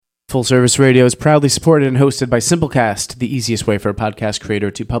Full Service Radio is proudly supported and hosted by Simplecast, the easiest way for a podcast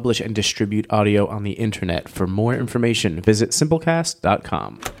creator to publish and distribute audio on the internet. For more information, visit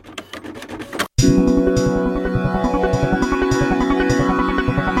simplecast.com.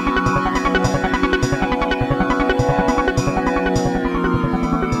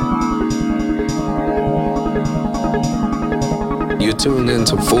 You're tuned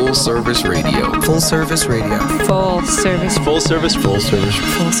into Full Service Radio. Full Service Radio. Full Service. Full Service. Full Service.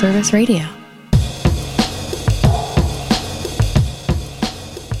 Full Service Radio.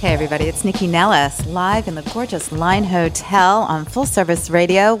 Hey everybody, it's Nikki Nellis, live in the gorgeous Line Hotel on Full Service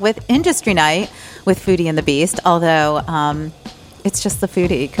Radio with Industry Night with Foodie and the Beast, although it's just the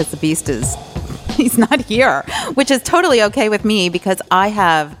Foodie because the Beast he's not here, which is totally okay with me because I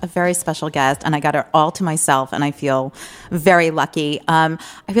have a very special guest and I got her all to myself and I feel very lucky. I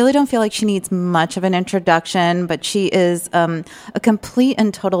really don't feel like she needs much of an introduction, but she is a complete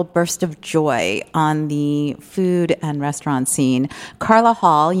and total burst of joy on the food and restaurant scene. Carla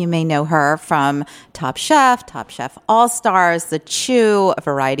Hall, you may know her from Top Chef All-Stars, The Chew, a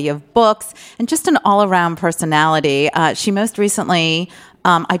variety of books, and just an all-around personality. She most recently...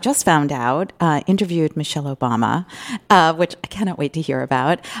 I just found out, interviewed Michelle Obama, which I cannot wait to hear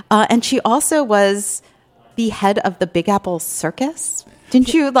about. And she also was the head of the Big Apple Circus.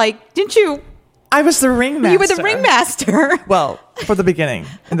 Didn't you? I was the ringmaster. You were the ringmaster. Well, in the beginning,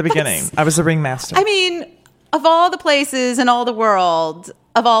 I was the ringmaster. I mean, of all the places in all the world,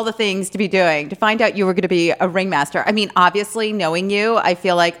 of all the things to be doing, to find out you were going to be a ringmaster. I mean, obviously, knowing you, I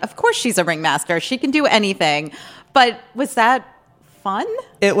feel like, of course she's a ringmaster. She can do anything. But was that fun?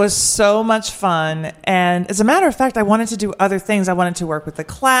 It was so much fun. And as a matter of fact, I wanted to do other things. I wanted to work with the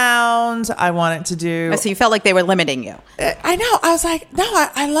clowns. I wanted to do... So you felt like they were limiting you. I know. I was like, no,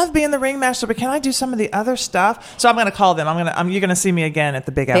 I love being the ringmaster, but can I do some of the other stuff? So I'm going to call them. You're going to see me again at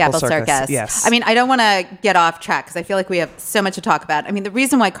the Big Apple Circus. Yes. I mean, I don't want to get off track because I feel like we have so much to talk about. I mean, the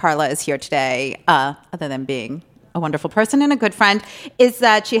reason why Carla is here today, other than being a wonderful person and a good friend, is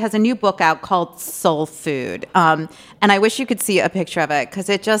that she has a new book out called Soul Food. And I wish you could see a picture of it because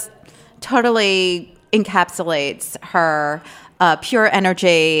it just totally encapsulates her pure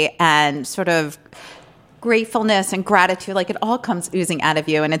energy and sort of gratefulness and gratitude. Like it all comes oozing out of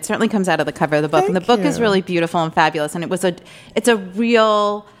you, and it certainly comes out of the cover of the book. And the book is really beautiful and fabulous. And it's a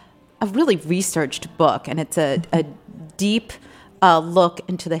really researched book, and it's a deep look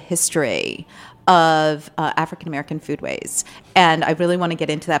into the history of African American foodways. And I really want to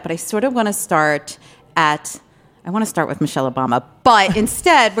get into that, but I sort of want to start with Michelle Obama, but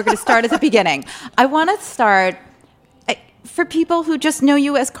instead we're going to start at the beginning. I want to start, for people who just know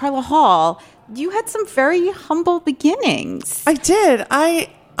you as Carla Hall, you had some very humble beginnings. I did.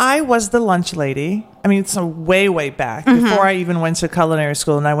 I was the lunch lady. I mean, it's way back, before I even went to culinary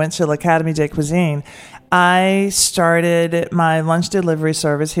school, and I went to l'Académie de Cuisine. I started my lunch delivery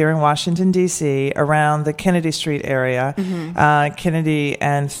service here in Washington, D.C., around the Kennedy Street area, Kennedy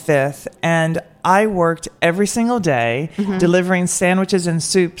and 5th. And I worked every single day delivering sandwiches and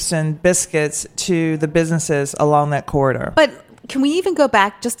soups and biscuits to the businesses along that corridor. But can we even go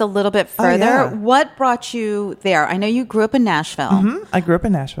back just a little bit further? Oh, yeah. What brought you there? I know you grew up in Nashville. I grew up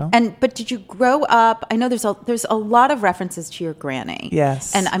in Nashville. But did you grow up? I know there's a lot of references to your granny.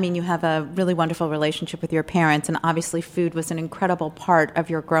 Yes. And I mean, you have a really wonderful relationship with your parents, and obviously food was an incredible part of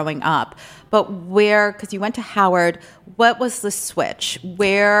your growing up. But because you went to Howard, what was the switch?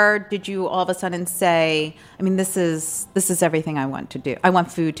 Where did you all of a sudden say, I mean, this is everything I want to do. I want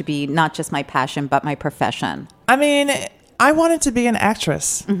food to be not just my passion, but my profession. I mean, I wanted to be an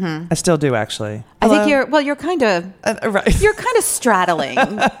actress. I still do, actually. I think you're kind of right. You're kind of straddling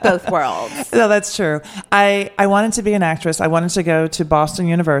both worlds. No, that's true. I wanted to be an actress. I wanted to go to Boston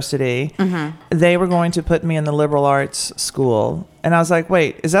University. They were going to put me in the liberal arts school. And I was like,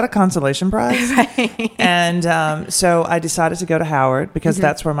 wait, is that a consolation prize? Right. And so I decided to go to Howard because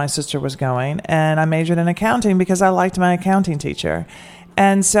that's where my sister was going. And I majored in accounting because I liked my accounting teacher.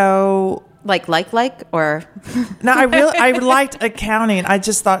 And so... or no, I liked accounting. I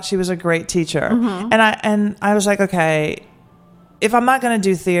just thought she was a great teacher. And I was like, okay, if I'm not going to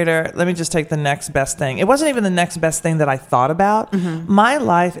do theater, let me just take the next best thing. It wasn't even the next best thing that I thought about. My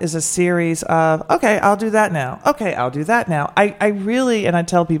life is a series of, okay, I'll do that now. Okay, I'll do that now. I really, and I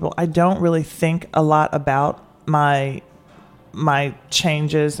tell people, I don't really think a lot about my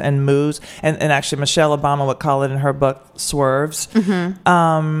changes and moves. And actually, Michelle Obama would call it in her book, swerves.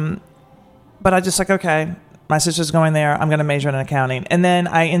 But I just like, okay, my sister's going there. I'm going to major in accounting. And then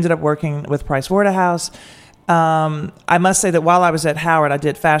I ended up working with Price Waterhouse. I must say that while I was at Howard, I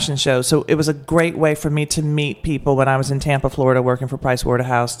did fashion shows. So it was a great way for me to meet people when I was in Tampa, Florida, working for Price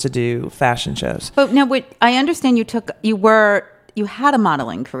Waterhouse to do fashion shows. But now, I understand you had a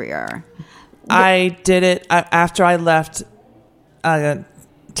modeling career. I did it after I left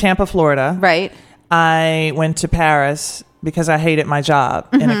Tampa, Florida. Right. I went to Paris because I hated my job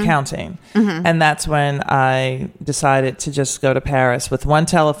in accounting. And that's when I decided to just go to Paris with one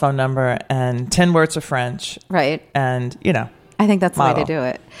telephone number and 10 words of French. Right. And, I think that's model. the way to do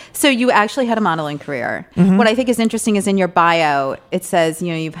it. So you actually had a modeling career. What I think is interesting is in your bio, it says,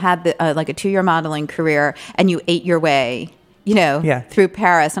 you've had like a 2-year modeling career and you ate your way, through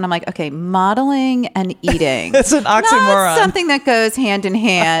Paris. And I'm like, okay, modeling and eating. It's an oxymoron. Not something that goes hand in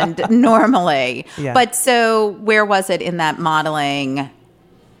hand normally. Yeah. But so where was it in that modeling,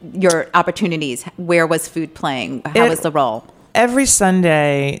 your opportunities? Where was food playing? How was the role? Every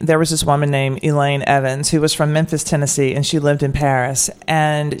Sunday, there was this woman named Elaine Evans who was from Memphis, Tennessee, and she lived in Paris.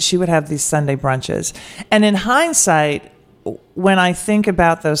 And she would have these Sunday brunches. And in hindsight, when I think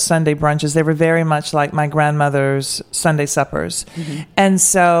about those Sunday brunches, they were very much like my grandmother's Sunday suppers. And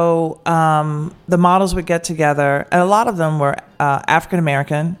so the models would get together, and a lot of them were African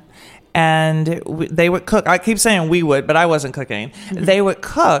American. And they would cook. I keep saying we would, but I wasn't cooking. They would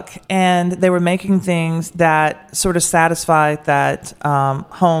cook, and they were making things that sort of satisfied that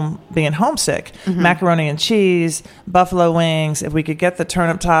being homesick. Macaroni and cheese, buffalo wings. If we could get the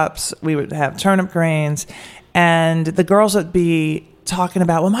turnip tops, we would have turnip greens. And the girls would be talking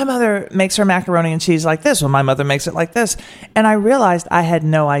about, well, my mother makes her macaroni and cheese like this. Well, my mother makes it like this. And I realized I had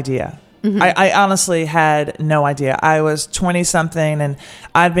no idea. I honestly had no idea. I was 20-something, and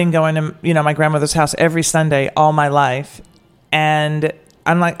I'd been going to, my grandmother's house every Sunday all my life. And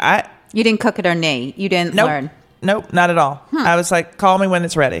I'm like, You didn't cook it or nay. You didn't learn. Nope, not at all. I was like, call me when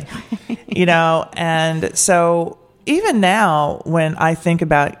it's ready. And so even now, when I think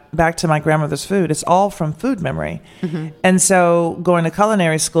about back to my grandmother's food, it's all from food memory. And so going to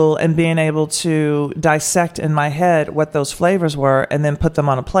culinary school and being able to dissect in my head what those flavors were and then put them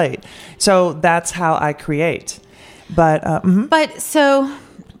on a plate. So that's how I create. But at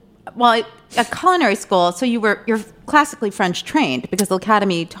culinary school, so you're classically French trained because the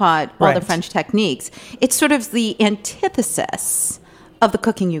academy taught all the French techniques. It's sort of the antithesis of the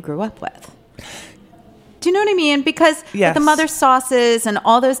cooking you grew up with. Do you know what I mean? Because yes. the mother sauces and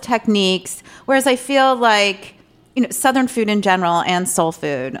all those techniques, whereas I feel like, Southern food in general and soul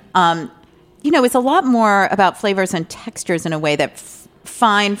food, it's a lot more about flavors and textures in a way that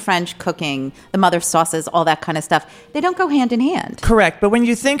fine French cooking, the mother sauces, all that kind of stuff, they don't go hand in hand. Correct. But when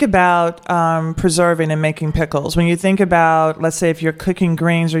you think about preserving and making pickles, when you think about, let's say if you're cooking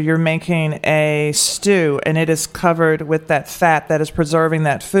greens or you're making a stew and it is covered with that fat that is preserving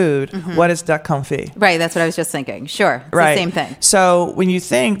that food, what is duck confit? Right. That's what I was just thinking. Sure. It's the same thing. So when you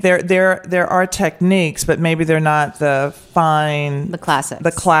think there are techniques, but maybe they're not the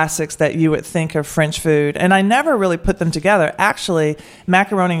classics that you would think of French food. And I never really put them together. Actually,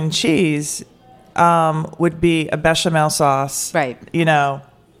 macaroni and cheese would be a bechamel sauce. Right. We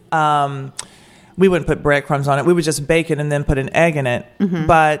wouldn't put breadcrumbs on it. We would just bake it and then put an egg in it.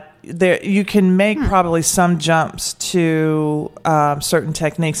 But you can make probably some jumps to certain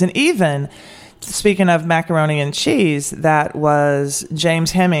techniques. And even speaking of macaroni and cheese, that was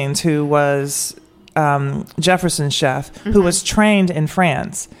James Hemmings, who was Jefferson's chef, who was trained in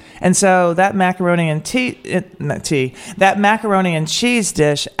France. And so that macaroni and cheese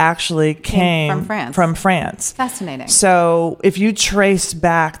dish actually came from France. Fascinating. So if you trace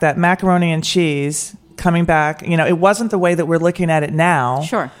back that macaroni and cheese coming back, it wasn't the way that we're looking at it now.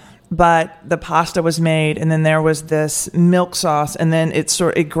 Sure. But the pasta was made, and then there was this milk sauce, and then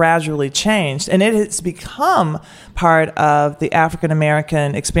it gradually changed, and it has become part of the African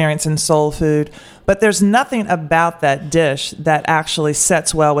American experience in soul food. But there's nothing about that dish that actually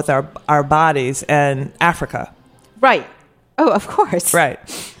sets well with our bodies and Africa. Right. Oh, of course. Right.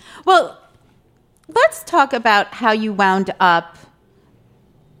 Well, let's talk about how you wound up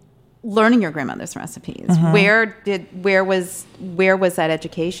learning your grandmother's recipes. Where was that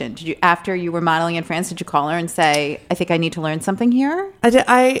education? Did you, after you were modeling in France, did you call her and say, I think I need to learn something here? I did.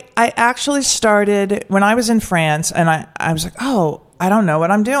 I actually started when I was in France, and I was like, oh, I don't know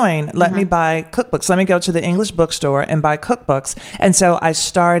what I'm doing. Let me buy cookbooks. Let me go to the English bookstore and buy cookbooks. And so I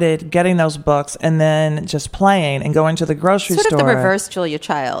started getting those books and then just playing and going to the grocery store. Sort of the reverse Julia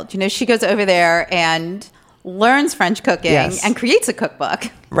Child. She goes over there and learns French cooking and creates a cookbook.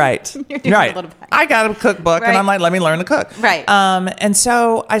 Right. You're doing a little bit. I got a cookbook and I'm like, let me learn to cook. Right. And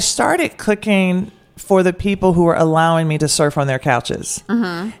so I started cooking for the people who were allowing me to surf on their couches.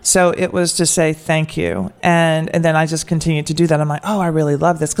 So it was to say thank you. And then I just continued to do that. I'm like, oh, I really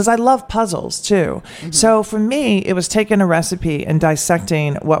love this, because I love puzzles too. So for me, it was taking a recipe and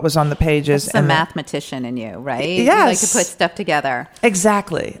dissecting what was on the pages. It's the mathematician in you, right? Yes. You like to put stuff together.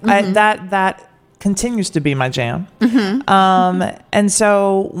 Exactly. That continues to be my jam. And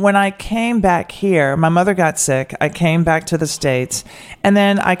so when I came back here, my mother got sick. I came back to the States, and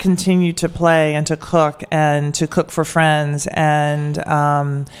then I continued to play and to cook for friends. And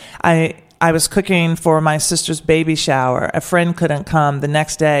I was cooking for my sister's baby shower. A friend couldn't come. The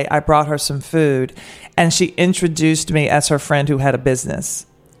next day, I brought her some food, and she introduced me as her friend who had a business.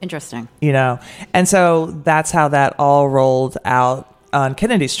 Interesting. And so that's how that all rolled out on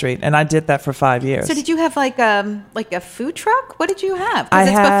Kennedy Street, and I did that for 5 years. So did you have like a food truck? What did you have? Because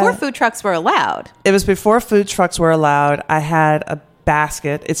it's before food trucks were allowed. It was before food trucks were allowed. I had a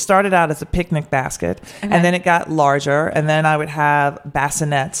basket. It started out as a picnic basket, and then it got larger, and then I would have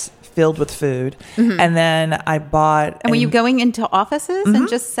bassinets filled with food, and then I bought... And were you going into offices and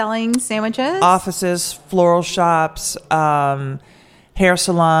just selling sandwiches? Offices, floral shops, hair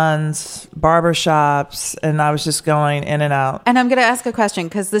salons, barber shops, and I was just going in and out. And I'm going to ask a question,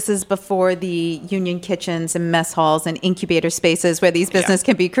 because this is before the union kitchens and mess halls and incubator spaces where these businesses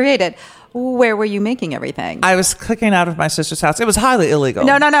can be created. Where were you making everything? I was cooking out of my sister's house. It was highly illegal.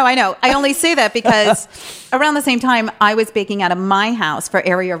 No, I know. I only say that because around the same time, I was baking out of my house for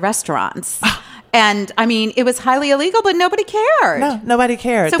area restaurants. And I mean, it was highly illegal, but nobody cared. No, nobody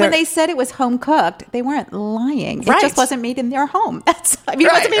cared. So when they said it was home cooked, they weren't lying. It just wasn't made in their home. It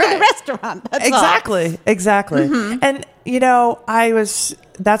wasn't made in a restaurant. That's exactly. And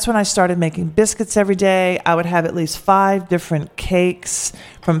that's when I started making biscuits every day. I would have at least 5 different cakes,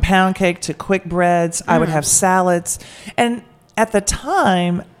 from pound cake to quick breads. I would have salads. And at the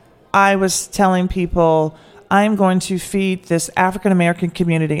time, I was telling people, I'm going to feed this African-American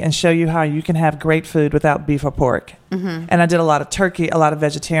community and show you how you can have great food without beef or pork. And I did a lot of turkey, a lot of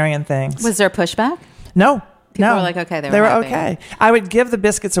vegetarian things. Was there pushback? No. People were like, okay, they were okay. I would give the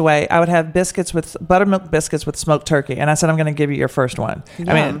biscuits away. I would have biscuits with buttermilk biscuits with smoked turkey. And I said, I'm going to give you your first one. Yum.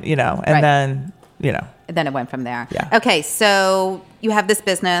 I mean, and then, And then it went from there. Yeah. Okay, so you have this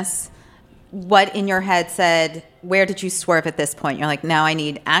business. What in your head said, where did you swerve at this point? You're like, now I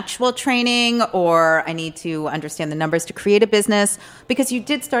need actual training, or I need to understand the numbers to create a business, because you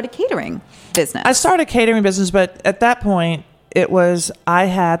did start a catering business. I started a catering business, but at that point, I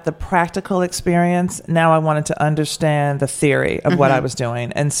had the practical experience. Now I wanted to understand the theory of what I was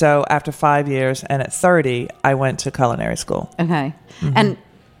doing. And so after 5 years and at 30, I went to culinary school. Okay. And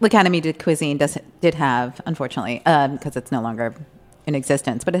L'Academie de Cuisine did have, unfortunately, because it's no longer in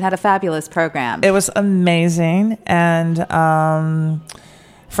existence, but it had a fabulous program. It was amazing. And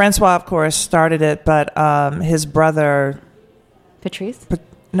Francois, of course, started it, but his brother... Patrice?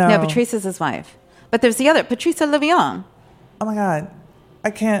 No, Patrice is his wife. But there's the other, Patrice Levion. Oh my God.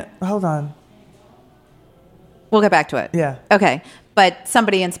 I can't. Hold on. We'll get back to it. Yeah. Okay. But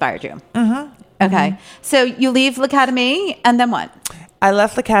somebody inspired you. Okay. So you leave L'Academie, and then what? I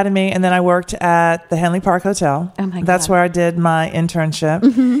left L'Academie, and then I worked at the Henley Park Hotel. Oh my God. That's where I did my internship.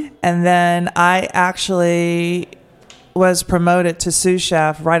 And then I actually was promoted to sous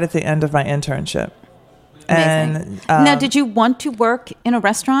chef right at the end of my internship. Amazing. And now, did you want to work in a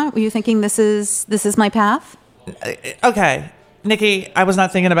restaurant? Were you thinking this is my path? Okay, Nikki, I was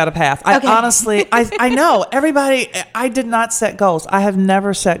not thinking about a path. I honestly, I know everybody. I did not set goals. I have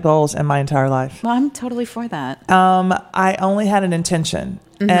never set goals in my entire life. Well, I'm totally for that. I only had an intention,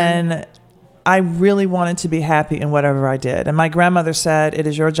 and I really wanted to be happy in whatever I did. And my grandmother said, "It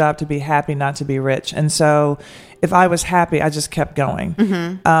is your job to be happy, not to be rich." And so, if I was happy, I just kept going.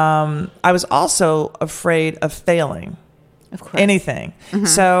 I was also afraid of failing. Of course. Anything.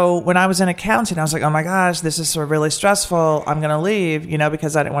 So when I was in accounting, I was like, oh my gosh, this is sort of really stressful. I'm going to leave,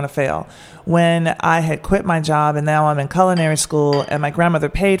 because I didn't want to fail. When I had quit my job and now I'm in culinary school and my grandmother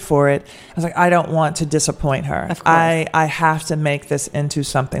paid for it, I was like, I don't want to disappoint her. Of course. I have to make this into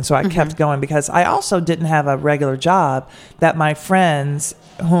something. So I kept going, because I also didn't have a regular job that my friends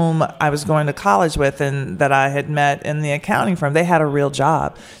whom I was going to college with and that I had met in the accounting firm, they had a real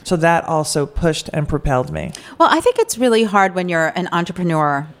job. So that also pushed and propelled me. Well, I think it's really hard when you're an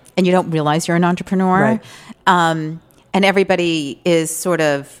entrepreneur and you don't realize you're an entrepreneur. Right. And everybody is sort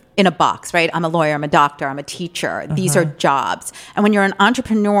of in a box, right? I'm a lawyer, I'm a doctor, I'm a teacher. These are jobs. And when you're an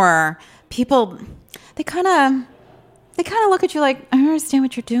entrepreneur, people, they kind of look at you like, I don't understand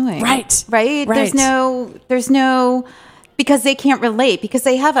what you're doing. Right. There's no because they can't relate, because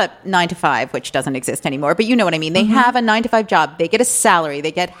they have a 9-to-5, which doesn't exist anymore, but you know what I mean. They have a 9-to-5 job. They get a salary.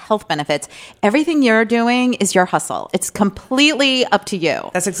 They get health benefits. Everything you're doing is your hustle. It's completely up to you.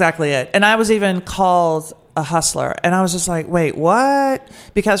 That's exactly it. And I was even called a hustler, and I was just like, wait, what?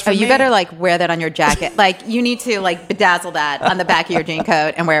 Because for you me, better like wear that on your jacket. Like you need to like bedazzle that on the back of your jean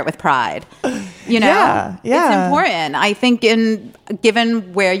coat and wear it with pride. You know, Yeah. It's important. I think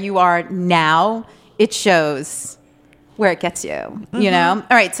given where you are now, it shows where it gets you. You know.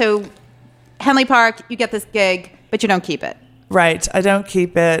 All right. So Henley Park, you get this gig, but you don't keep it. Right. I don't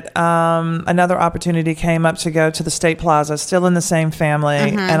keep it. Another opportunity came up to go to the State Plaza, still in the same family,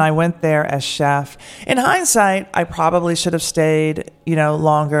 and I went there as chef. In hindsight, I probably should have stayed,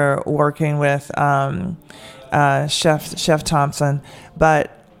 longer working with Chef Thompson,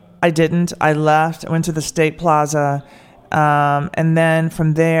 but I didn't. I left, went to the State Plaza, and then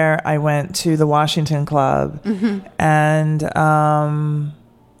from there I went to the Washington Club, and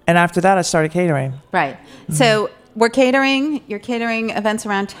after that I started catering. Right. So you're catering events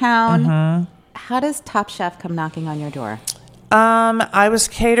around town. How does Top Chef come knocking on your door? I was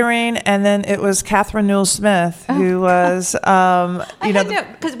catering, and then it was Catherine Newell Smith, who was,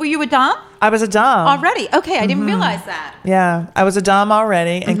 because were you a dom? I was a dom. Already? Okay, I didn't realize that. Yeah, I was a dom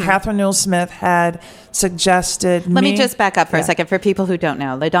already, and Catherine Newell Smith had suggested Let me just back up for a second for people who don't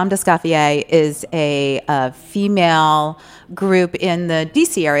know. Les Dames d'Escoffier is a female group in the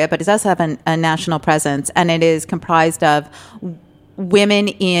D.C. area, but it does have a national presence, and it is comprised of women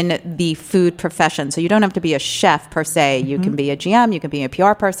in the food profession. So you don't have to be a chef per se. You can be a GM, you can be a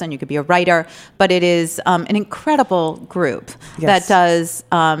PR person, you could be a writer, but it is an incredible group that does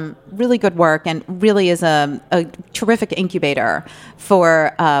really good work and really is a terrific incubator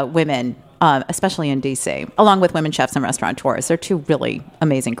for women, especially in DC, along with women chefs and restaurateurs. They're two really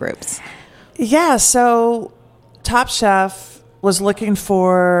amazing groups. Yeah, so Top Chef was looking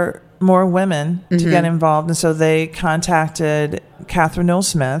for more women to get involved, and so they contacted Catherine Newell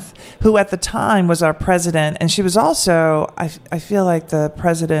Smith, who at the time was our president, and she was also, I feel like, the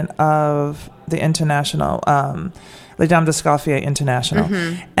president of the international, Les Dames d'Escoffier International.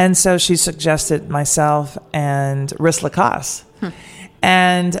 And so she suggested myself and Riz Lacoste.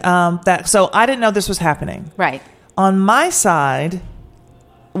 And so I didn't know this was happening. Right. On my side,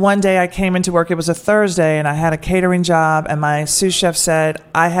 one day I came into work, it was a Thursday, and I had a catering job, and my sous chef said,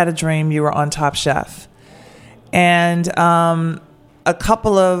 I had a dream you were on Top Chef. And a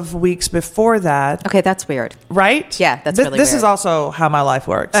couple of weeks before that... Okay, that's weird. Right? Yeah, that's really This weird. is also how my life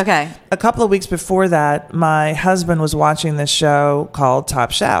works. Okay. A couple of weeks before that, my husband was watching this show called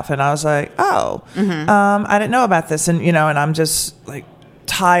Top Chef, and I was like, I didn't know about this. And, and I'm just like...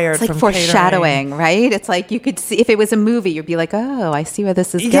 tired it's like from foreshadowing, catering. Right? It's like you could see, if it was a movie, you'd be like, oh, I see where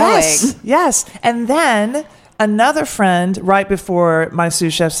this is going. Yes. And then another friend, right before my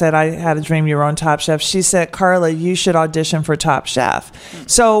sous chef said, I had a dream you were on Top Chef, she said, Carla, you should audition for Top Chef.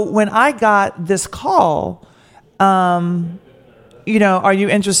 So when I got this call, are you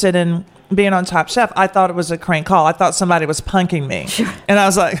interested in being on Top Chef? I thought it was a crank call. I thought somebody was punking me. Sure. And I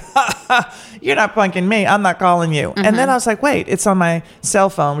was like, you're not punking me. I'm not calling you. And then I was like, wait, it's on my cell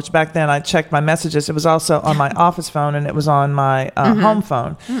phone, which back then I checked my messages. It was also on my office phone, and it was on my home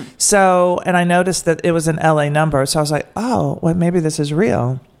phone. So, and I noticed that it was an LA number. So I was like, oh, well, maybe this is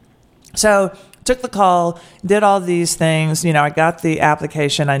real. So took the call, did all these things. I got the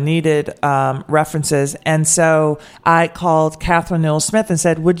application. I needed references. And so I called Catherine Newell Smith and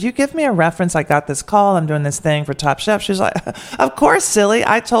said, would you give me a reference? I got this call. I'm doing this thing for Top Chef. She's like, of course, silly.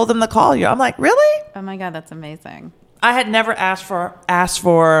 I told them to call you. I'm like, really? Oh, my God, that's amazing. I had never asked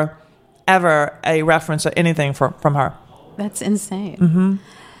for ever a reference or anything from her. That's insane.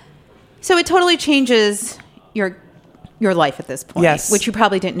 So it totally changes your life at this point, yes, which you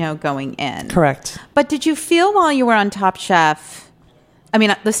probably didn't know going in. Correct. But did you feel while you were on Top Chef, I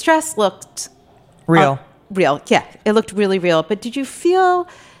mean, the stress looked... real. Real, yeah. It looked really real. But did you feel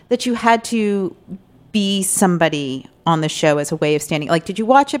that you had to be somebody on the show as a way of standing? Like, did you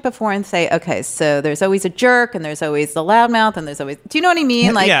watch it before and say, okay, so there's always a jerk, and there's always the loudmouth, and there's always... Do you know what I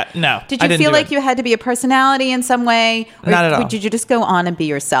mean? Like, yeah, no. Did you feel like you had to be a personality in some way? Or not at all. Did you just go on and be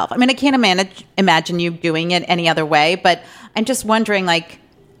yourself? I mean, I can't imagine you doing it any other way, but I'm just wondering, like,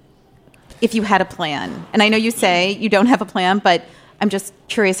 if you had a plan. And I know you say you don't have a plan, but I'm just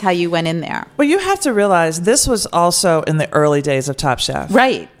curious how you went in there. Well, you have to realize this was also in the early days of Top Chef.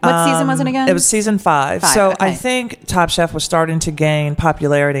 Right. What season was it again? It was season 5. So okay. I think Top Chef was starting to gain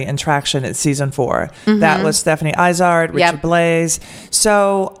popularity and traction at season 4. That was Stephanie Izard, Richard Blaze.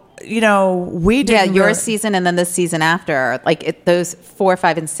 So, we did. Yeah, your season and then the season after, like those 4,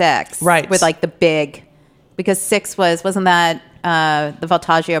 5, and 6. Right. With like the big because 6 wasn't that the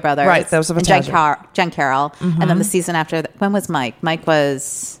Voltaggio brothers? Right, that was the and Voltaggio. Jen Carroll. And then the season after, when was Mike? Mike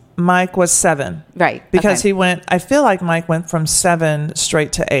was 7. right. Because okay. I feel like Mike went from 7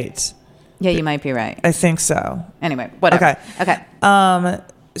 straight to 8. Yeah, you might be right. I think so. Anyway, whatever. Okay.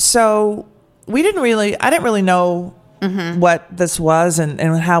 So I didn't really know what this was and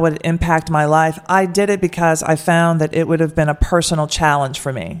how it would impact my life. I did it because I found that it would have been a personal challenge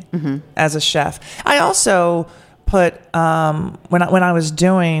for me as a chef. I also put, when I was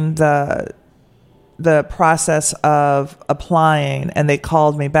doing the process of applying and they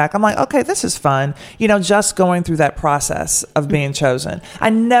called me back, I'm like, okay, this is fun. Just going through that process of being chosen. I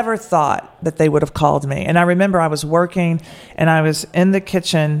never thought that they would have called me. And I remember I was working and I was in the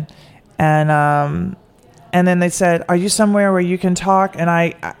kitchen and then they said, are you somewhere where you can talk? And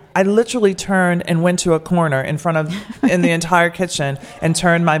I literally turned and went to a corner in the entire kitchen and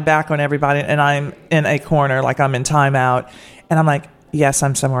turned my back on everybody. And I'm in a corner, like I'm in timeout. And I'm like, yes,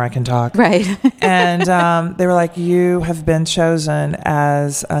 I'm somewhere I can talk. Right. And they were like, you have been chosen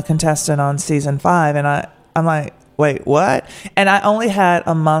as a contestant on season 5. And I'm like, wait, what? And I only had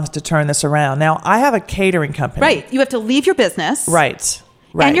a month to turn this around. Now, I have a catering company. Right. You have to leave your business. Right.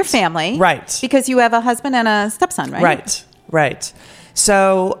 And your family. Right. Because you have a husband and a stepson, right? Right.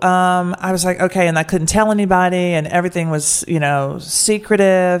 So I was like, okay, and I couldn't tell anybody, and everything was,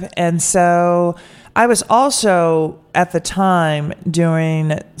 secretive. And so I was also at the time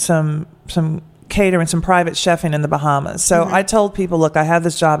doing some catering, some private chefing in the Bahamas. So I told people, look, I have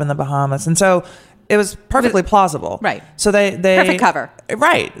this job in the Bahamas, and so it was perfectly plausible. Right. So they perfect cover.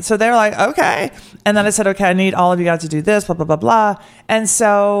 Right. So they were like, okay. And then I said, okay, I need all of you guys to do this, blah, blah, blah, blah. And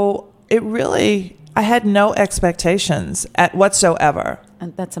so I had no expectations whatsoever.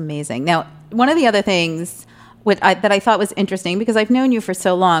 And that's amazing. Now, one of the other things that I thought was interesting, because I've known you for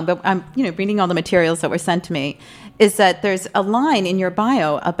so long, but I'm reading all the materials that were sent to me, is that there's a line in your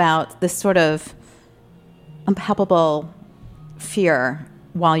bio about this sort of unpalpable fear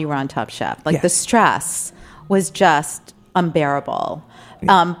while you were on Top Chef. Like, yes. The stress was just unbearable.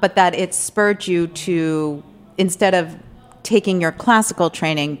 But that it spurred you to, instead of taking your classical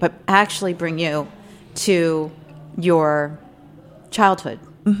training, but actually bring you to your childhood.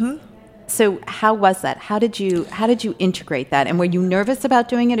 Mm-hmm. So how was that? How did you integrate that? And were you nervous about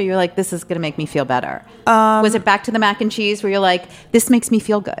doing it, or you're like, this is going to make me feel better? Was it back to the mac and cheese where you're like, this makes me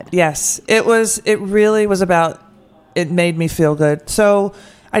feel good? Yes, it was. It really was about, it made me feel good. So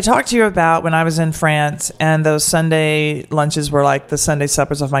I talked to you about when I was in France, and those Sunday lunches were like the Sunday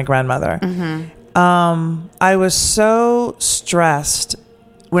suppers of my grandmother. Mm-hmm. I was so stressed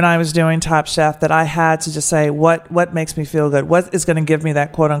when I was doing Top Chef that I had to just say, what makes me feel good? What is going to give me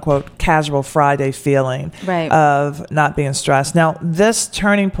that quote unquote casual Friday feeling of not being stressed? Now, this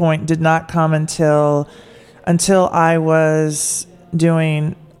turning point did not come until I was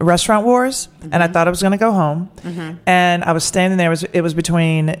doing Restaurant Wars, and I thought I was going to go home. Mm-hmm. And I was standing there. It was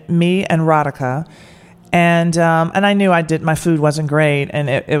between me and Radhika. And I knew my food wasn't great, and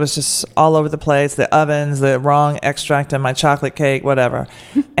it was just all over the place, the ovens, the wrong extract in my chocolate cake, whatever.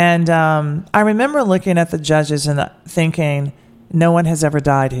 And I remember looking at the judges and thinking, no one has ever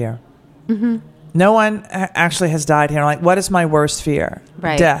died here. Mm-hmm. No one actually has died here. I'm like, what is my worst fear?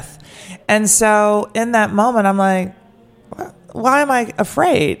 Right. Death. And so in that moment, I'm like, why am I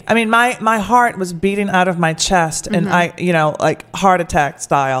afraid? I mean, my heart was beating out of my chest, and like heart attack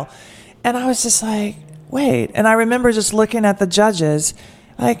style. And I was just like, wait. And I remember just looking at the judges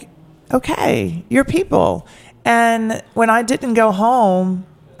like, okay, you're people. And when I didn't go home,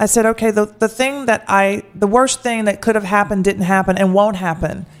 I said, okay, the worst thing that could have happened didn't happen and won't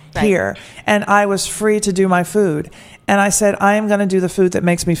happen here. And I was free to do my food. And I said, I am going to do the food that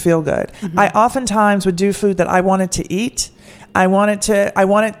makes me feel good. Mm-hmm. I oftentimes would do food that I wanted to eat. I wanted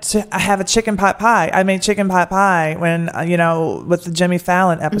to have a chicken pot pie. I made chicken pot pie when, with the Jimmy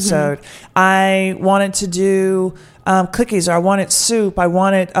Fallon episode. Mm-hmm. I wanted to do cookies, or I wanted soup. I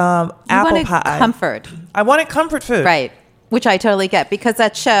wanted apple pie. Comfort. I wanted comfort food. Right. Which I totally get, because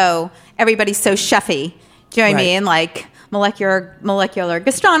that show, everybody's so chefy. Do you know what I mean? Like molecular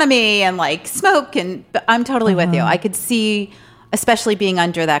gastronomy and like smoke. But I'm totally with you. I could see, especially being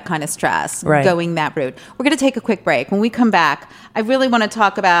under that kind of stress, going that route. We're going to take a quick break. When we come back, I really want to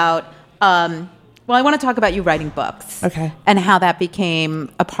talk about, I want to talk about you writing books. Okay. And how that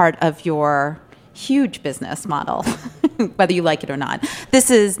became a part of your huge business model, whether you like it or not. This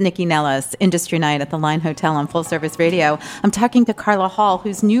is Nikki Nellis, Industry Night at the Line Hotel on Full Service Radio. I'm talking to Carla Hall,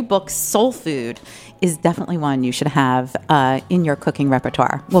 whose new book, Soul Food, is definitely one you should have in your cooking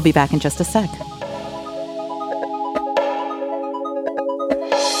repertoire. We'll be back in just a sec.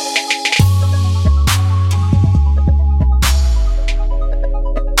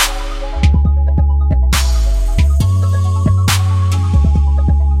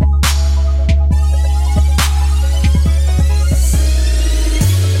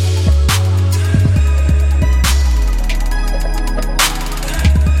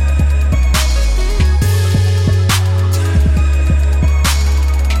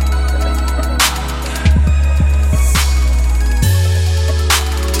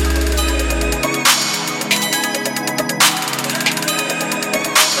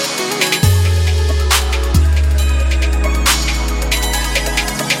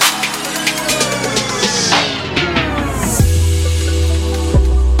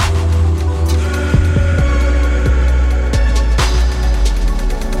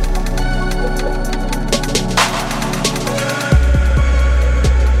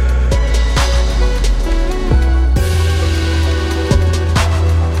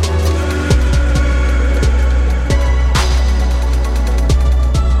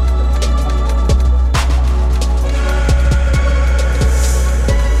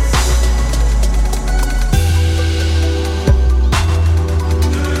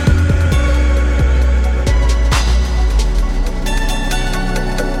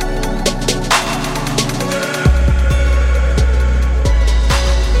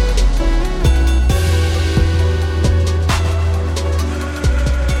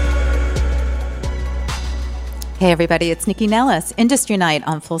 Hey everybody, it's Nikki Nellis, Industry Night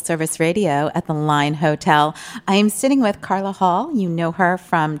on Full Service Radio at the Line Hotel. I am sitting with Carla Hall. You know her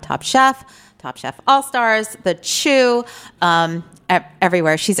from Top Chef All-Stars, The Chew,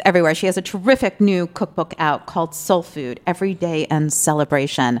 everywhere. She's everywhere. She has a terrific new cookbook out called Soul Food, Every Day and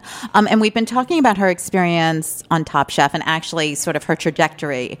Celebration. And we've been talking about her experience on Top Chef and actually sort of her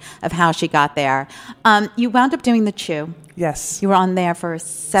trajectory of how she got there. You wound up doing The Chew. Yes. You were on there for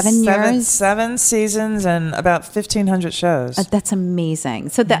 7 years? 7 seasons and about 1,500 shows. That's amazing.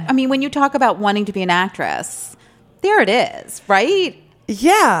 So that, I mean, when you talk about wanting to be an actress, there it is, right?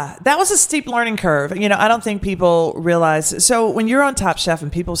 Yeah, that was a steep learning curve. You know, I don't think people realize. So when you're on Top Chef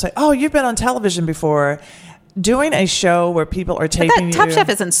and people say, "Oh, you've been on television before," doing a show where people are taping you. Top Chef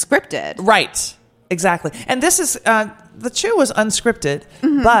isn't scripted, right? Exactly. And this is The Chew was unscripted,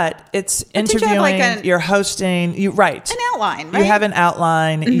 but it's interviewing. You're hosting. You an outline. Right? You have an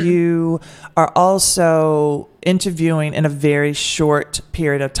outline. You are also interviewing in a very short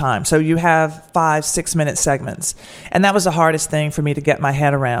period of time. So you have 5-6 minute segments, and that was the hardest thing for me to get my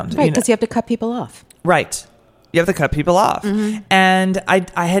head around. Right, because you have to cut people off. Right. You have to cut people off. And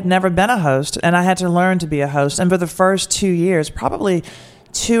I had never been a host, and I had to learn to be a host. And for the first 2 years, probably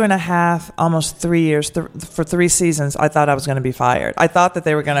 2.5, almost 3 years, for 3 seasons, I thought I was going to be fired. I thought that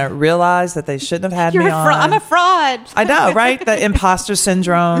they were going to realize that they shouldn't have had me on. I'm a fraud. I know, right? The imposter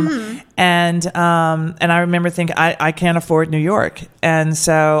syndrome. And I remember thinking, I can't afford New York. And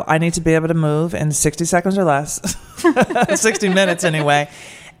so I need to be able to move in 60 seconds or less, 60 minutes anyway.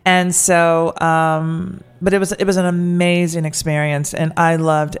 And so, but it was an amazing experience, and I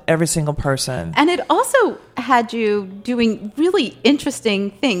loved every single person. And it also had you doing really interesting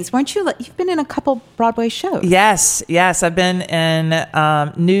things, weren't you? You've been in a couple Broadway shows. Yes. I've been in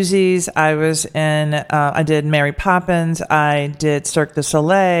Newsies. I was in. I did Mary Poppins. I did Cirque du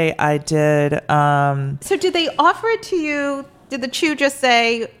Soleil. I did. So did they offer it to you? Did the Chew just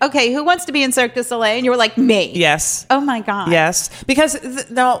say, okay, who wants to be in Cirque du Soleil? And you were like, me. Yes. Oh, my God. Yes. Because,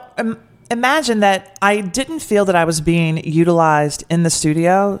 imagine that I didn't feel that I was being utilized in the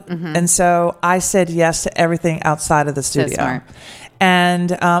studio. And so I said yes to everything outside of the studio. So smart.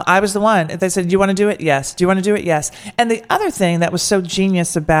 And I was the one. They said, do you want to do it? Yes. Do you want to do it? Yes. And the other thing that was so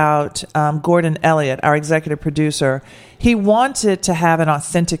genius about Gordon Elliott, our executive producer, he wanted to have an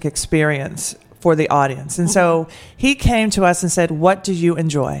authentic experience for the audience. And so he came to us and said, what do you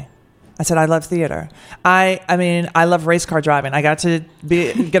enjoy? I said, I love theater. I mean, I love race car driving. I got to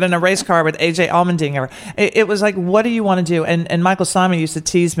get in a race car with AJ Allmendinger. It was like, what do you want to do? And Michael Simon used to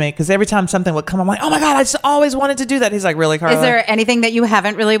tease me because every time something would come, I'm like, oh my God, I just always wanted to do that. He's like, really, Carla? Is there anything that you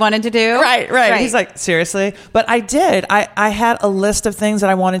haven't really wanted to do? Right. He's like, seriously? But I did. I had a list of things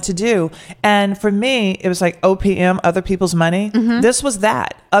that I wanted to do. And for me, it was like OPM, other people's money. This was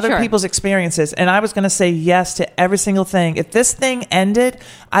that, other people's experiences. And I was going to say yes to every single thing. If this thing ended,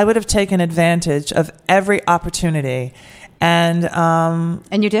 I would have taken advantage of every opportunity. And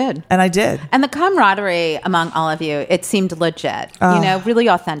you did. And I did. And the camaraderie among all of you, it seemed legit, really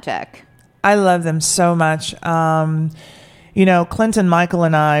authentic. I love them so much. Clinton, Michael,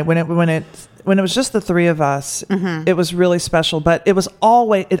 and I, when it was just the three of us, it was really special. But it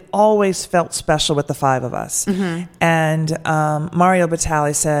always felt special with the 5 of us. And Mario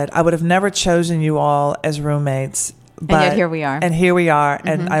Batali said, I would have never chosen you all as roommates. And yet here we are.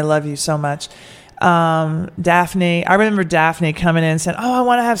 And I love you so much. Daphne, I remember Daphne coming in and saying, oh, I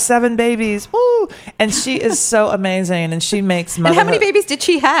want to have 7 babies. Woo! And she is so amazing, and she makes motherhood. And how many babies did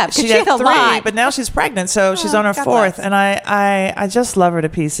she have? She had 3, but now she's pregnant, so she's on her 4th. And I just love her to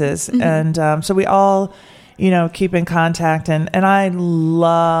pieces. And so we all, keep in contact. And I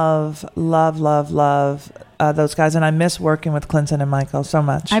love those guys. And I miss working with Clinton and Michael so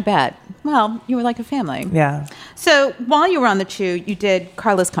much. I bet. Well, you were like a family. Yeah. So while you were on The Chew, you did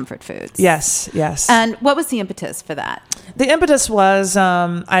Carla's Comfort Foods. Yes. And what was the impetus for that? The impetus was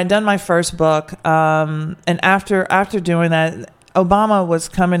I had done my first book, and after doing that, Obama was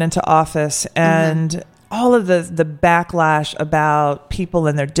coming into office, and all of the backlash about people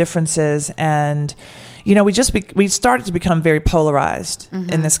and their differences, and we started to become very polarized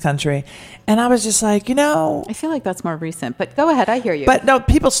in this country. And I was just like, I feel like that's more recent, but go ahead. I hear you. But no,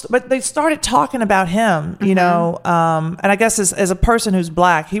 but they started talking about him, and I guess as a person who's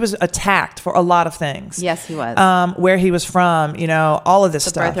Black, he was attacked for a lot. Of things. Yes, he was. Where he was from, all of this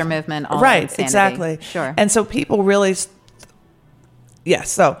stuff. The birther movement. All right. Insanity. Exactly. Sure. And so people really, yes.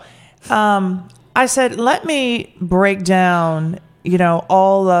 So, I said, let me break down,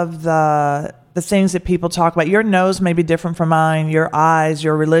 all of the the things that people talk about. Your nose may be different from mine, your eyes,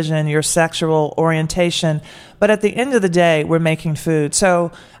 your religion, your sexual orientation. But at the end of the day, we're making food.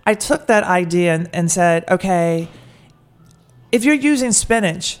 So I took that idea and said, okay, if you're using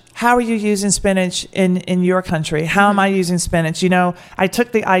spinach, how are you using spinach in your country? How am I using spinach? You know, I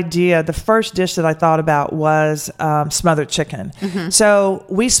took the idea, the first dish that I thought about was smothered chicken. So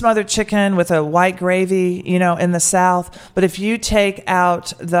we smothered chicken with a white gravy, you know, in the South. But if you take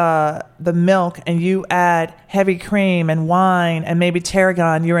out the milk and you add heavy cream and wine and maybe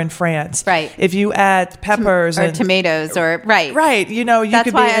tarragon, you're in France. Right. If you add peppers or and tomatoes or right. You know, you that's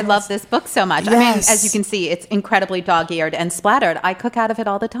could why be I love this book so much. Yes. I mean, as you can see, it's incredibly dog-eared and splattered. I cook out of it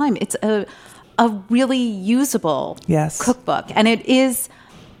all the time. It's a really usable cookbook, and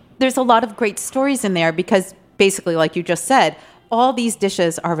there's a lot of great stories in there because basically, like you just said, all these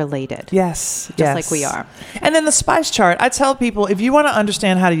dishes are related. Yes. Just like we are. And then the spice chart. I tell people, if you want to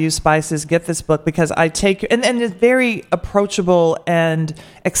understand how to use spices, get this book because I take, and it's very approachable and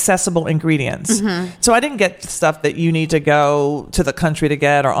accessible ingredients. So I didn't get stuff that you need to go to the country to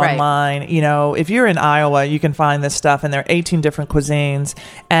get or online. You know, if you're in Iowa, you can find this stuff and there are 18 different cuisines.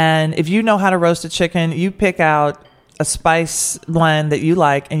 And if you know how to roast a chicken, you pick out a spice blend that you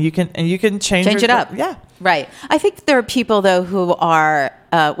like and you can change it up. Yeah. Right. I think there are people, though, who are,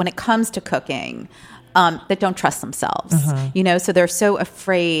 when it comes to cooking, that don't trust themselves. You know, so they're so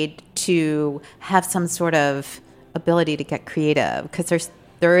afraid to have some sort of ability to get creative because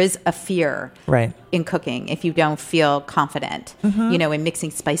there is a fear in cooking if you don't feel confident, you know, in mixing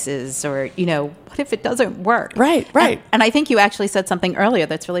spices or, you know, what if it doesn't work? Right. And I think you actually said something earlier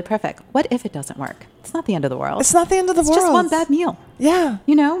that's really perfect. What if it doesn't work? It's not the end of the world. It's not the end of the world. It's just one bad meal. Yeah.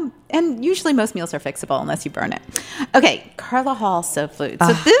 You know, and usually most meals are fixable unless you burn it. Okay, Carla Hall, Soul Food.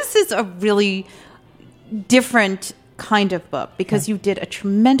 So this is a really different kind of book because you did a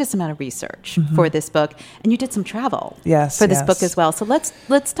tremendous amount of research for this book and you did some travel for this book as well. So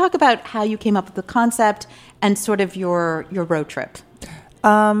let's talk about how you came up with the concept and sort of your road trip.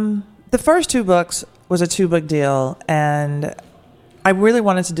 The first two books was a 2-book deal and I really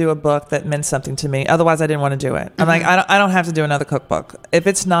wanted to do a book that meant something to me. Otherwise, I didn't want to do it. I'm like, I don't have to do another cookbook. If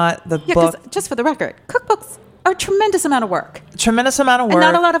it's not the book. Just for the record, cookbooks are a tremendous amount of work. Tremendous amount of work. And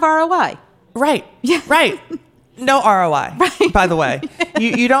not a lot of ROI. Right. Yeah. Right. No ROI, by the way.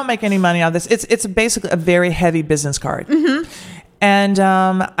 You don't make any money out of this. It's basically a very heavy business card. And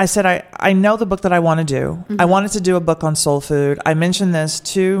I said, I know the book that I want to do. I wanted to do a book on soul food. I mentioned this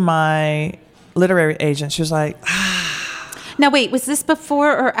to my literary agent. She was like, Now, wait, was this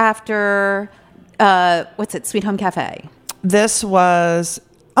before or after, Sweet Home Cafe? This was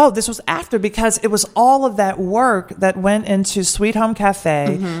after because it was all of that work that went into Sweet Home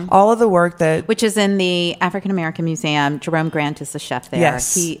Cafe, all of the work that... Which is in the African American Museum. Jerome Grant is the chef there.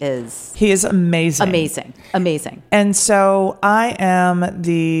 Yes. He is amazing. Amazing. And so I am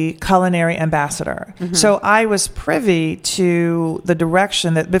the culinary ambassador. So I was privy to the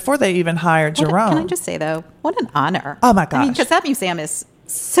direction that before they even hired Jerome. Can I just say, though, what an honor. Oh, my gosh. I mean, because that museum is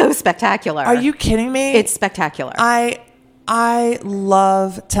so spectacular. Are you kidding me? It's spectacular. I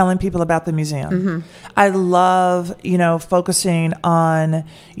love telling people about the museum. I love, focusing on,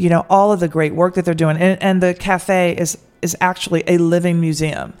 all of the great work that they're doing. And the cafe is actually a living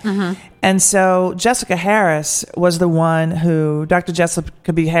museum. And so Jessica Harris was the one who, Dr.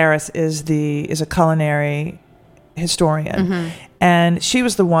 Jessica B. Harris is a culinary historian. And she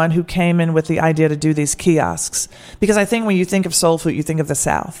was the one who came in with the idea to do these kiosks. Because I think when you think of soul food, you think of the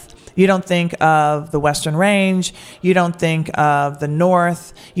South. You don't think of the Western Range. You don't think of the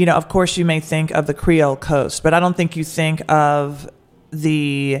North. Of course, you may think of the Creole Coast, but I don't think you think of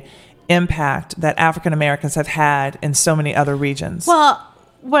the impact that African Americans have had in so many other regions. Well,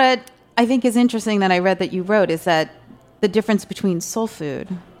 what I think is interesting that I read that you wrote is that the difference between soul food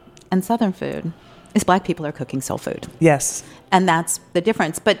and Southern food is Black people are cooking soul food. Yes. And that's the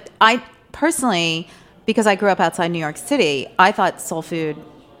difference. But I personally, because I grew up outside New York City, I thought soul food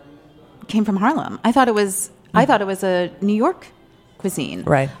came from Harlem. I thought it was a New York cuisine.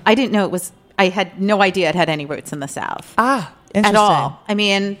 Right. I didn't know I had no idea it had any roots in the South. Interesting. At all. I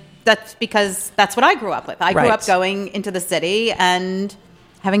mean, that's because that's what I grew up with. I grew up going into the city and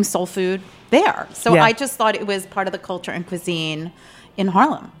having soul food there. So I just thought it was part of the culture and cuisine in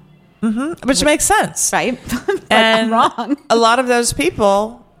Harlem. Which makes sense. Right. And I'm wrong. A lot of those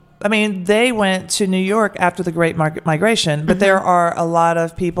people, they went to New York after the Great Migration, but there are a lot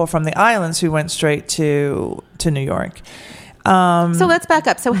of people from the islands who went straight to New York. So let's back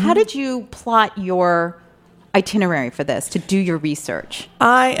up. So how did you plot your itinerary for this, to do your research?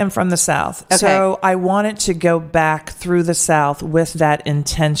 I am from the South, so I wanted to go back through the South with that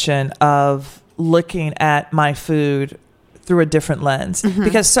intention of looking at my food through a different lens.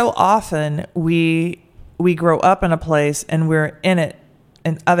 Because so often we grow up in a place and we're in it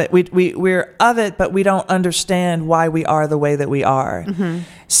and of it. We're of it, but we don't understand why we are the way that we are.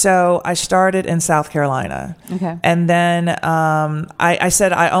 So I started in South Carolina. Okay. And then I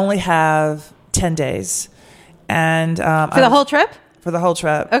said I only have 10 days. And For the whole trip? For the whole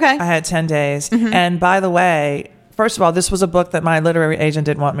trip. Okay. I had 10 days. And by the way, first of all, this was a book that my literary agent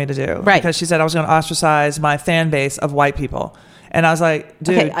didn't want me to do. Right. Because she said I was going to ostracise my fan base of white people. And I was like,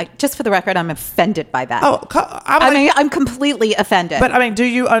 dude. Okay, just for the record, I'm offended by that. I'm completely offended. But I mean, do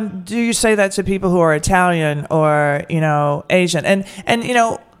you say that to people who are Italian or, Asian? And I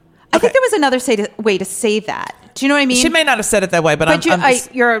think there was another way to say that. Do you know what I mean? She may not have said it that way, but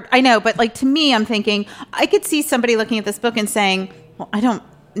I know, but like to me, I'm thinking I could see somebody looking at this book and saying, "Well, I don't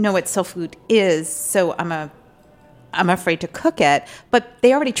know what soul food is, so I'm afraid to cook it." But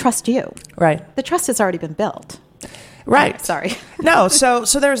they already trust you, right? The trust has already been built, right? Sorry, no. So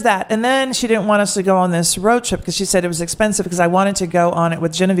there's that, and then she didn't want us to go on this road trip because she said it was expensive. Because I wanted to go on it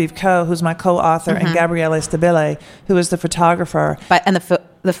with Genevieve Coe, who's my co-author, and Gabriele Stabile, who is the photographer. And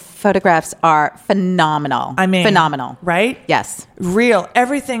the photographs are phenomenal. I mean, phenomenal, right? Yes, real.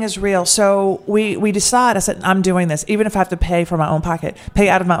 Everything is real. So we decide. I said, I'm doing this, even if I have to pay out of my own pocket.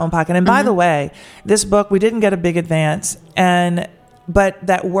 And by the way, this book, we didn't get a big advance, but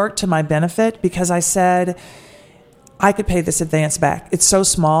that worked to my benefit because I said I could pay this advance back. It's so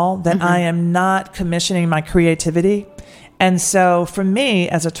small that I am not commissioning my creativity. And so for me,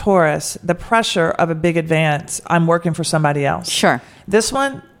 as a Taurus, the pressure of a big advance, I'm working for somebody else. Sure. This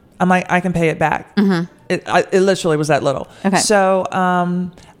one, I'm like, I can pay it back. It literally was that little. Okay. So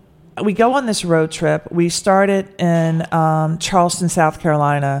we go on this road trip. We started in Charleston, South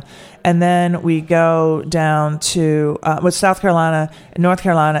Carolina. And then we go down to South Carolina, North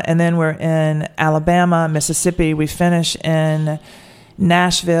Carolina. And then we're in Alabama, Mississippi. We finish in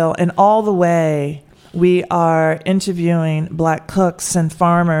Nashville. And all the way, we are interviewing Black cooks and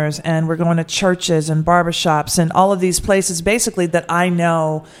farmers, and we're going to churches and barbershops and all of these places basically that I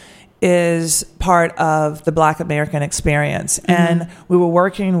know is part of the Black American experience. And we were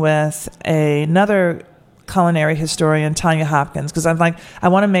working with another culinary historian, Tanya Hopkins, because I'm like, I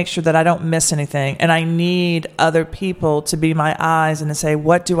want to make sure that I don't miss anything, and I need other people to be my eyes and to say,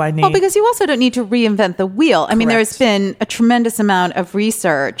 what do I need? Well, because you also don't need to reinvent the wheel. I mean, Correct. there's been a tremendous amount of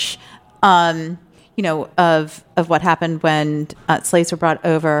research of what happened when slaves were brought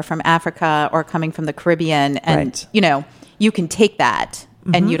over from Africa or coming from the Caribbean. And, right. You can take that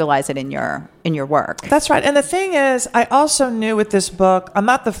and utilize it in your work. That's right. And the thing is, I also knew with this book, I'm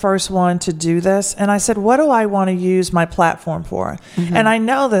not the first one to do this. And I said, what do I want to use my platform for? And I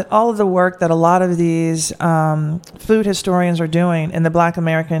know that all of the work that a lot of these food historians are doing in the Black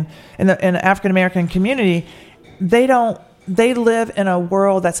American, in the African American community, they live in a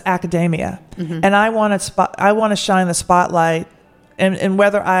world that's academia. And I want to shine the spotlight, and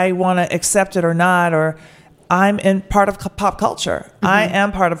whether I want to accept it or not, or I'm in part of pop culture. I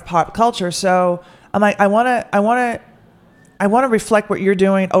am part of pop culture. So I'm like, I want to reflect what you're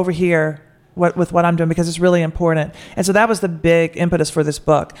doing over here with what I'm doing, because it's really important. And so that was the big impetus for this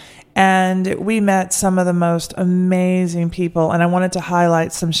book. And we met some of the most amazing people, and I wanted to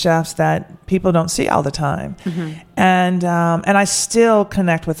highlight some chefs that people don't see all the time. And I still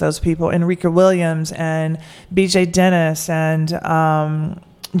connect with those people, Enrica Williams and BJ Dennis and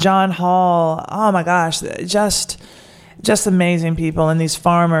John Hall. Oh my gosh, just amazing people, and these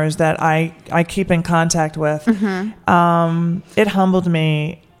farmers that I keep in contact with. It humbled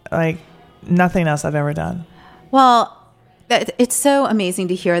me like nothing else I've ever done. Well, it's so amazing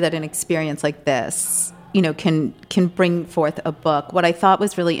to hear that an experience like this, can bring forth a book. What I thought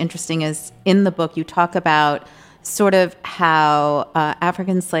was really interesting is in the book you talk about sort of how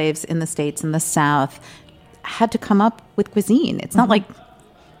African slaves in the States and the South had to come up with cuisine. It's not like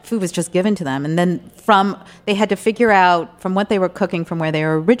food was just given to them, and then they had to figure out from what they were cooking from where they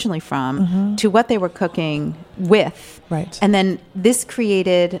were originally from to what they were cooking with. Right. And then this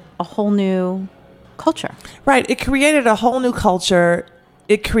created a whole new culture. Right. It created a whole new culture.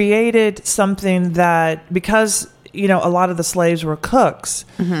 It created something that, because, a lot of the slaves were cooks,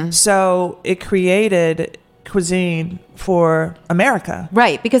 so it created cuisine for America.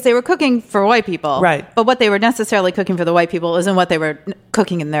 Right, because they were cooking for white people. Right. But what they were necessarily cooking for the white people isn't what they were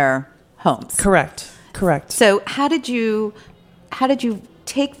cooking in their homes. Correct. So how did you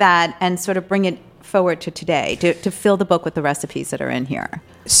take that and sort of bring it forward to today, to fill the book with the recipes that are in here?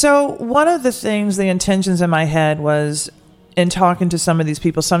 So one of the intentions in my head was, in talking to some of these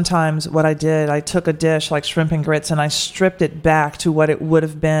people, sometimes what I did, I took a dish like shrimp and grits and I stripped it back to what it would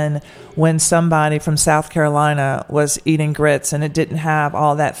have been when somebody from South Carolina was eating grits, and it didn't have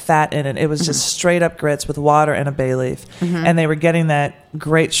all that fat in it. It was just straight up grits with water and a bay leaf. And they were getting that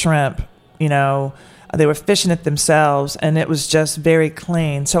great shrimp, you know, they were fishing it themselves, and it was just very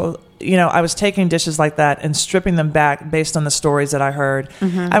clean. So, you know, I was taking dishes like that and stripping them back based on the stories that I heard.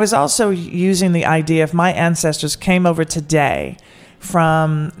 I was also using the idea, if my ancestors came over today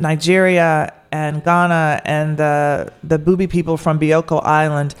from Nigeria and Ghana and the Bubi people from Bioko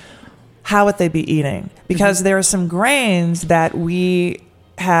Island, how would they be eating? Because there are some grains that we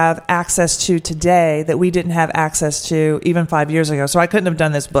have access to today that we didn't have access to even 5 years ago. So I couldn't have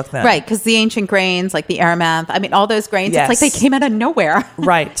done this book then. Right, because the ancient grains like the Aramanth, I mean, all those grains, Yes. it's like they came out of nowhere.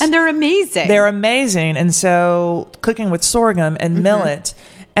 Right. And they're amazing. They're amazing. And so cooking with sorghum and millet.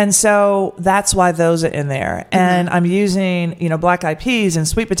 And so that's why those are in there. And I'm using, you know, black-eyed peas and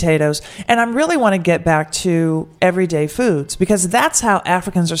sweet potatoes. And I really want to get back to everyday foods because that's how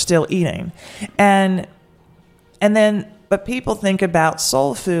Africans are still eating. And then, but people think about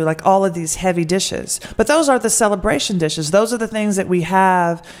soul food, like all of these heavy dishes. But those are the celebration dishes. Those are the things that we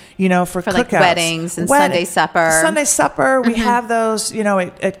have, you know, for cookouts. like weddings and Sunday supper. Sunday supper, we have those, you know,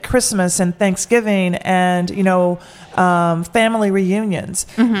 at Christmas and Thanksgiving and, you know, family reunions.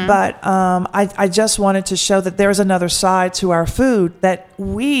 But I just wanted to show that there's another side to our food that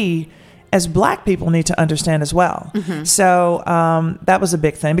we as Black people need to understand as well. So that was a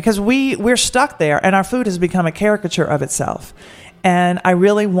big thing because we're stuck there and our food has become a caricature of itself. And I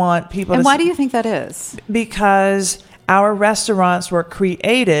really want people And to... why do you think that is? Because our restaurants were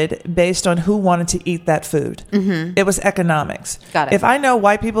created based on who wanted to eat that food. It was economics. Got it. If I know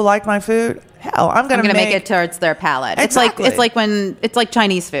white people like my food, hell, I'm going to make it towards their palate. Exactly. It's like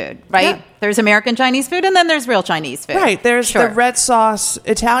Chinese food, right? Yeah. There's American Chinese food and then there's real Chinese food. Right. There's Sure. the red sauce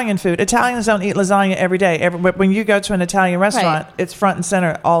Italian food. Italians don't eat lasagna every day. When you go to an Italian restaurant, Right. it's front and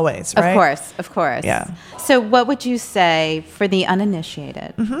center always, right? Of course. Yeah. So what would you say for the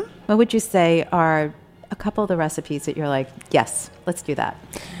uninitiated? What would you say are a couple of the recipes that you're like, yes, let's do that?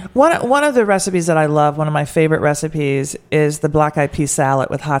 One of the recipes that I love, one of my favorite recipes, is the black-eyed pea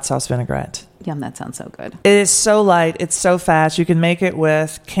salad with hot sauce vinaigrette. Yum, that sounds so good. It is so light. It's so fast. You can make it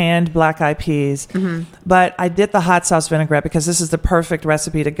with canned black-eyed peas. But I did the hot sauce vinaigrette because this is the perfect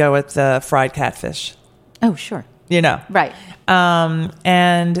recipe to go with the fried catfish. Oh, sure. You know. Right.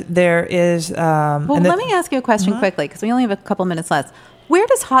 And there is... Well, let me ask you a question quickly because we only have a couple minutes left. Where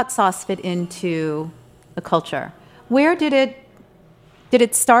does hot sauce fit into the culture? Where did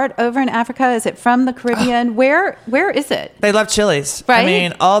it start over in Africa? Is it from the Caribbean? Where is it? They love chilies. Right? I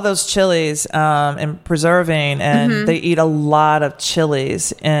mean, all those chilies and preserving, and they eat a lot of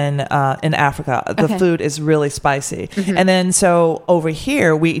chilies in Africa. The food is really spicy. And then so over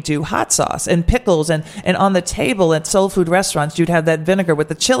here, we do hot sauce and pickles. And on the table at soul food restaurants, you'd have that vinegar with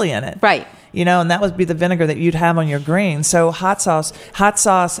the chili in it. Right. You know, and that would be the vinegar that you'd have on your greens. So hot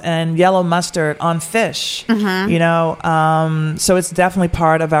sauce and yellow mustard on fish, you know. So it's definitely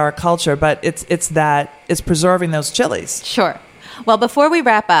part of our culture, but it's preserving those chilies. Sure. Well, before we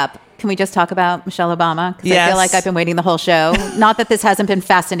wrap up, can we just talk about Michelle Obama? Because I Yes. feel like I've been waiting the whole show. Not that this hasn't been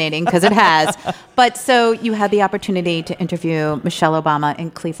fascinating, because it has. But so you had the opportunity to interview Michelle Obama in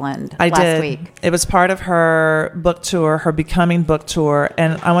Cleveland last week. It was part of her book tour, her Becoming book tour.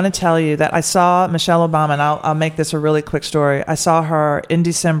 And I want to tell you that I saw Michelle Obama, and I'll make this a really quick story. I saw her in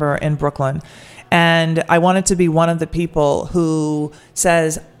December in Brooklyn. And I wanted to be one of the people who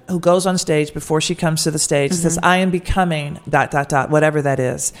goes on stage before she comes to the stage, says, I am becoming ... whatever that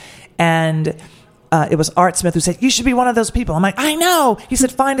is. And it was Art Smith who said, you should be one of those people. I'm like, I know. He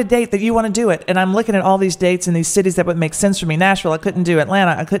said, find a date that you want to do it. And I'm looking at all these dates in these cities that would make sense for me. Nashville, I couldn't do.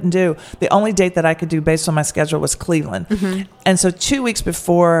 Atlanta, I couldn't do. The only date that I could do based on my schedule was Cleveland. And so 2 weeks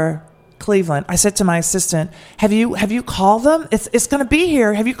before Cleveland, I said to my assistant, have you called them? It's going to be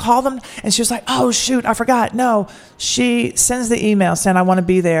here. Have you called them? And she was like, oh, shoot, I forgot. No. She sends the email saying, I want to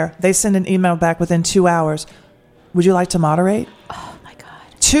be there. They send an email back within 2 hours. Would you like to moderate? Oh, my God.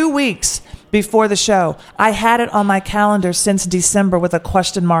 2 weeks before the show. I had it on my calendar since December with a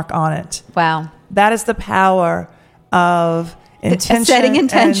question mark on it. Wow. That is the power of intention. Setting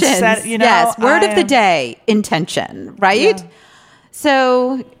intentions. Yes. Word of the day, intention, right? Yeah.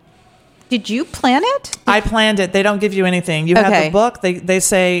 So did you plan it? I planned it. They don't give you anything. You have the book. They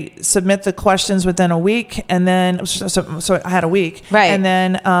say submit the questions within a week, and then so I had a week, right? And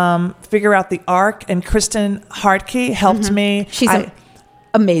then figure out the arc. And Kristen Hartke helped me.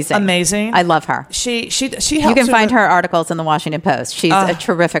 amazing. I love her. She helps. You can find her articles in the Washington Post. She's a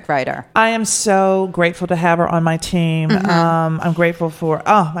terrific writer. I am so grateful to have her on my team. I'm grateful for,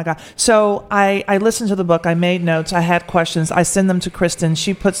 oh my God. So I listened to the book. I made notes. I had questions. I send them to Kristen.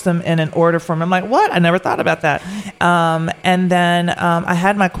 She puts them in an order for me. I'm like, what? I never thought about that. And then I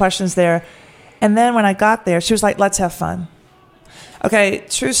had my questions there. And then when I got there, she was like, let's have fun. Okay,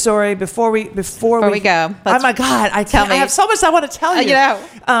 true story. Before we go, oh my God, I have so much I want to tell you.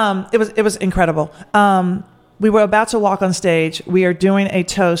 It was incredible. We were about to walk on stage. We are doing a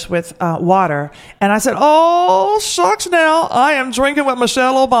toast with water, and I said, "Oh shucks, now I am drinking with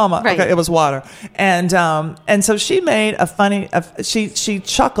Michelle Obama." Right. Okay, it was water, and so she made a funny. She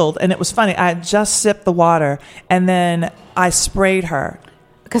chuckled, and it was funny. I had just sipped the water, and then I sprayed her.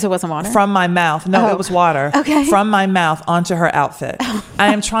 Because it wasn't water? From my mouth. No, it was water. Okay. From my mouth onto her outfit. I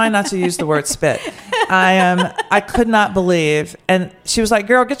am trying not to use the word spit. I could not believe. And she was like,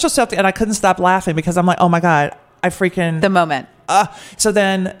 girl, get yourself together. And I couldn't stop laughing because I'm like, oh my God, I freaking. The moment. So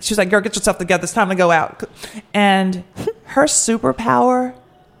then she was like, girl, get yourself together. It's time to go out. And her superpower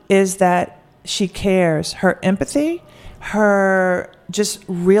is that she cares. Her empathy, her just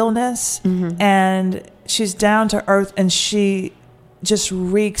realness, and she's down to earth, and she just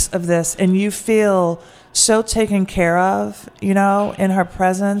reeks of this, and you feel so taken care of, in her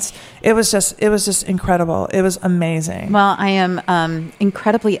presence. It was just incredible. It was amazing. Well, I am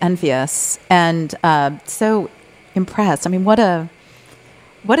incredibly envious and so impressed. I mean, what a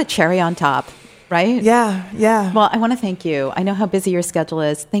cherry on top, right? Yeah. Well, I want to thank you. I know how busy your schedule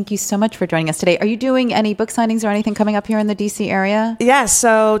is. Thank you so much for joining us today. Are you doing any book signings or anything coming up here in the DC area? Yeah,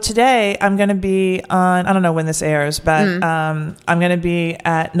 so today I'm going to be on, I don't know when this airs, but I'm going to be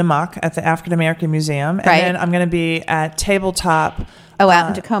at Namaque at the African American Museum. And then I'm going to be at Tabletop. Out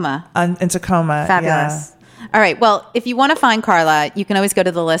in Tacoma. In Tacoma. Fabulous. Yeah. All right. Well, if you want to find Carla, you can always go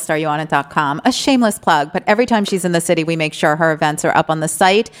to the list, areyouonit.com. A shameless plug, but every time she's in the city, we make sure her events are up on the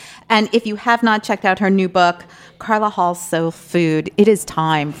site. And if you have not checked out her new book, Carla Hall's Soul Food, it is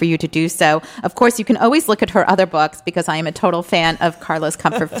time for you to do so. Of course, you can always look at her other books because I am a total fan of Carla's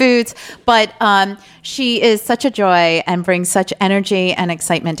Comfort Foods. But she is such a joy and brings such energy and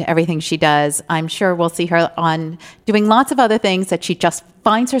excitement to everything she does. I'm sure we'll see her on doing lots of other things that she just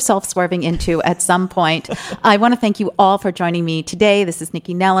finds herself swerving into at some point. I want to thank you all for joining me today. This is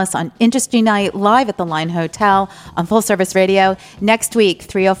Nikki Nellis on Industry Night, live at the Line Hotel on Full Service Radio. Next week,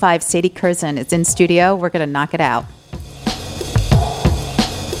 3:05, Sadie Curzon is in studio. We're going to knock it out.